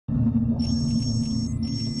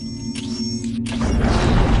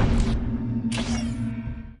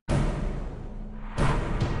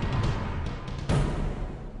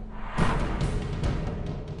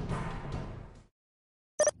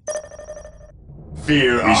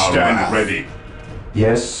Fear we stand ready.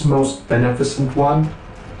 Yes, most beneficent one.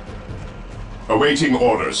 Awaiting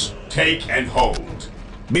orders. Take and hold.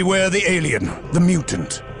 Beware the alien, the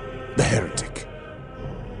mutant, the heretic.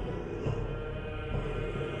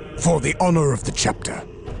 For the honor of the chapter.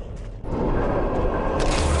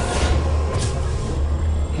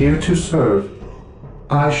 Here to serve.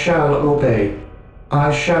 I shall obey.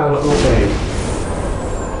 I shall obey.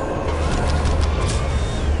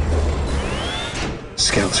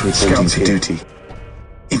 Scouts reporting for duty.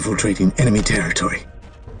 Infiltrating enemy territory.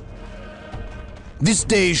 This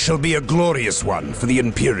day shall be a glorious one for the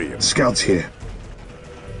Imperium. Scouts here.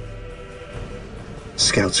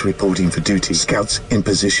 Scouts reporting for duty. Scouts in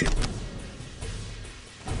position.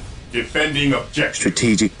 Defending objective.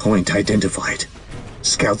 Strategic point identified.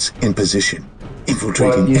 Scouts in position.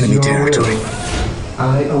 Infiltrating enemy territory. Will?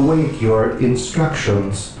 I await your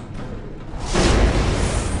instructions.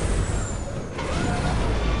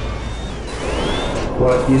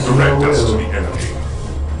 What is your Direct us to will? the enemy.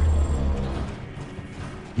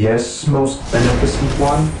 Yes, most beneficent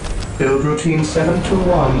one. Build routine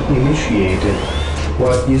 721 initiated.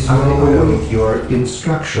 What is your will? I await your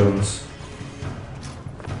instructions.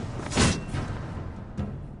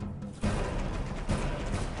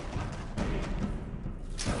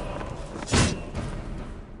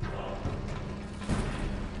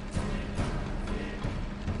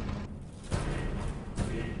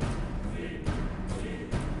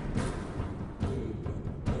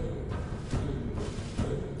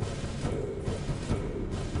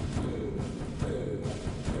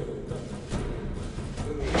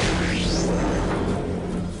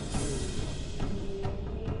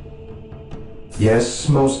 Yes,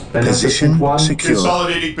 most beneficent one. Secure.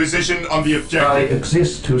 Consolidating position on the objective. I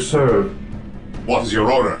exist to serve. What is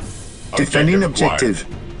your order? Defending objective.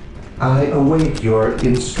 I await your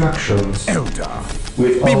instructions. Eldar.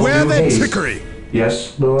 With Beware all due their haste. trickery.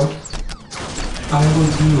 Yes, Lord. I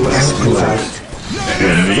will do as you ask. The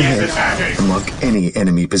enemy is attacking. Mark any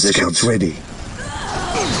enemy positions. Scouts ready.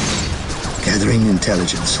 Gathering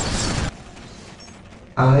intelligence.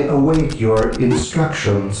 I await your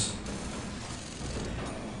instructions.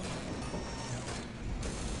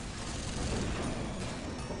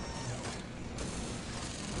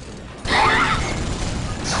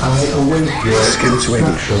 I await your Scouts ready.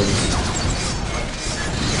 instructions.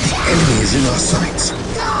 The enemy is in our sights.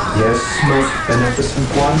 Yes, most beneficent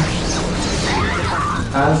one.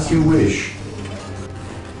 As you wish.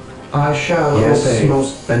 I shall obey. Yes,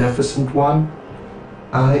 most beneficent one.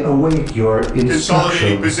 I await your Consolidating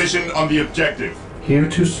instructions. position on the objective. Here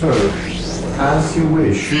to serve. As you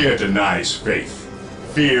wish. Fear denies faith.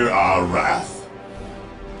 Fear our wrath.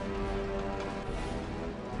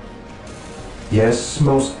 Yes,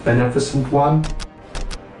 most beneficent one.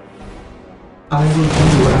 I will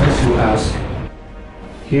do as you ask.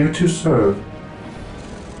 Here to serve.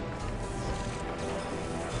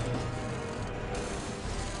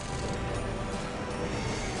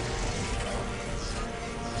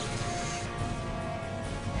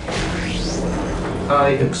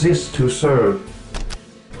 I exist to serve.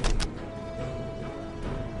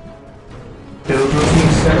 Build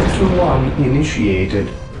routine 721 initiated.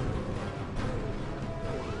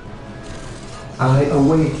 I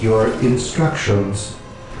await your instructions.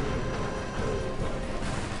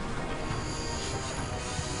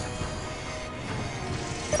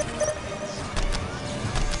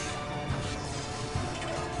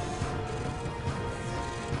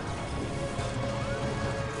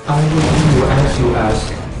 I will do as you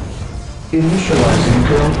ask. Initializing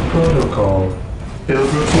build protocol. Build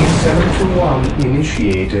routine 721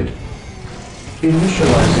 initiated.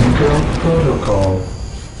 Initializing build protocol.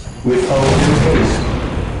 With all due haste.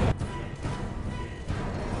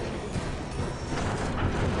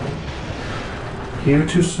 Here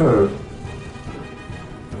to serve.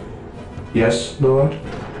 Yes, Lord.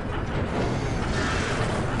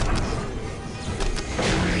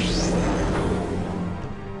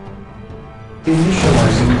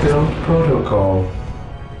 Initializing build protocol.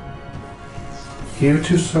 Here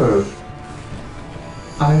to serve.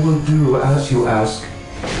 I will do as you ask.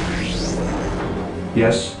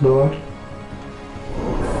 Yes, Lord.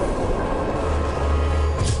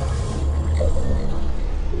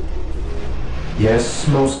 Yes,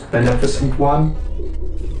 most beneficent one.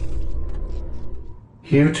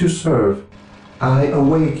 Here to serve. I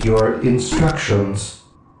await your instructions.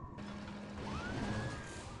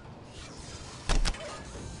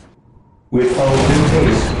 With all due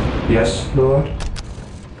haste. Yes, Lord.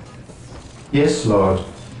 Yes, Lord.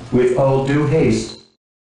 With all due haste.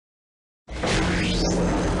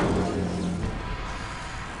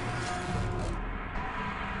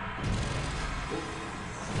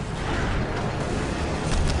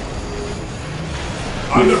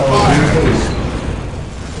 Under With all due fire! haste,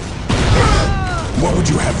 What would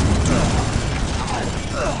you have me do?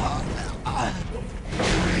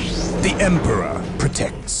 The Emperor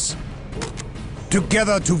protects.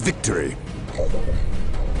 Together to victory.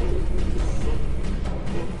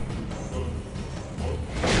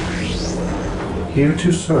 here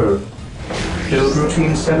to serve. Build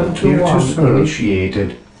routine 721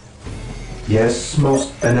 initiated. Yes,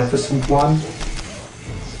 most beneficent one.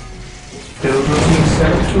 Build routine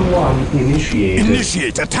 721 initiated.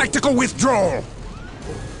 Initiate a tactical withdrawal.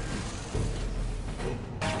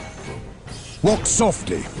 Walk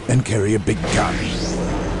softly and carry a big gun.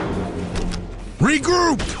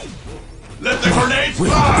 Regroup! Let the grenades With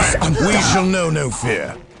fly! this, we shall know no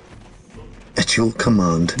fear. At your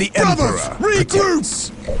command. The Brothers, Emperor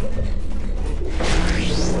protects.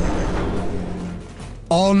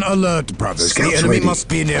 On alert, brothers. Scouts The enemy ready. must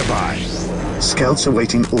be nearby. Scouts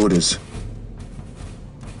awaiting orders.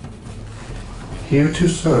 Here to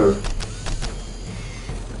serve.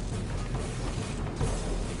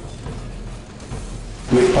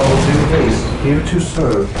 With all due haste, here to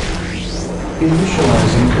serve.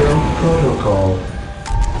 Initializing build protocol.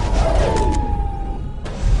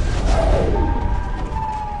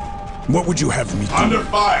 What would you have me do? Under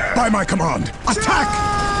fire! By my command, attack!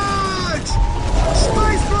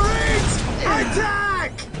 Space Marines!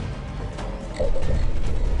 Attack!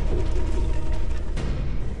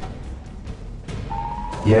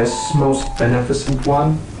 Yes, most beneficent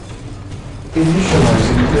one.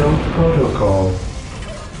 Initializing build protocol.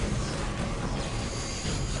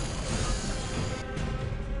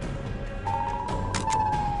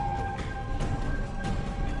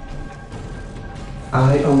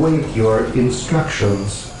 I await your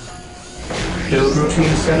instructions. Build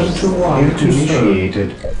routine 721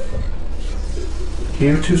 initiated.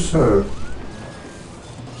 Here to serve.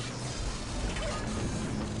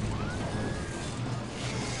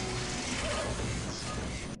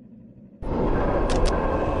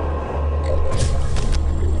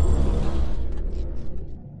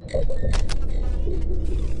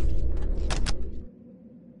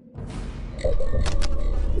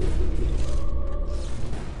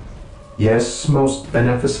 Yes, most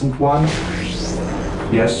beneficent one.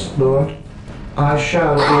 Yes, Lord. I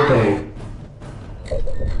shall obey.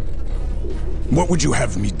 What would you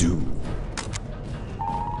have me do?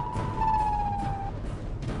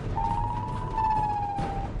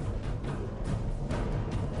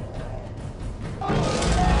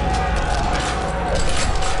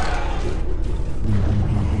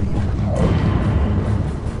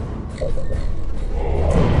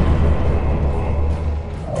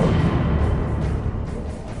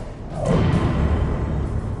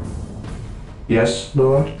 Yes,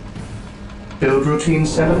 Lord. Build routine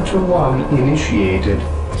 721 initiated.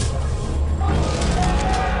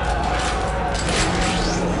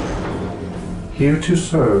 Here to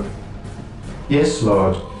serve. Yes,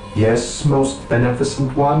 Lord. Yes, most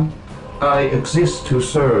beneficent one. I exist to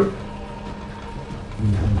serve.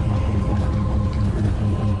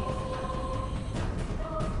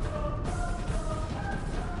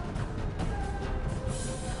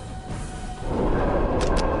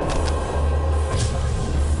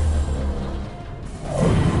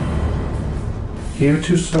 Here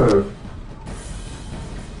to serve.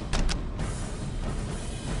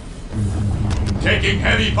 Taking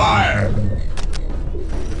heavy fire!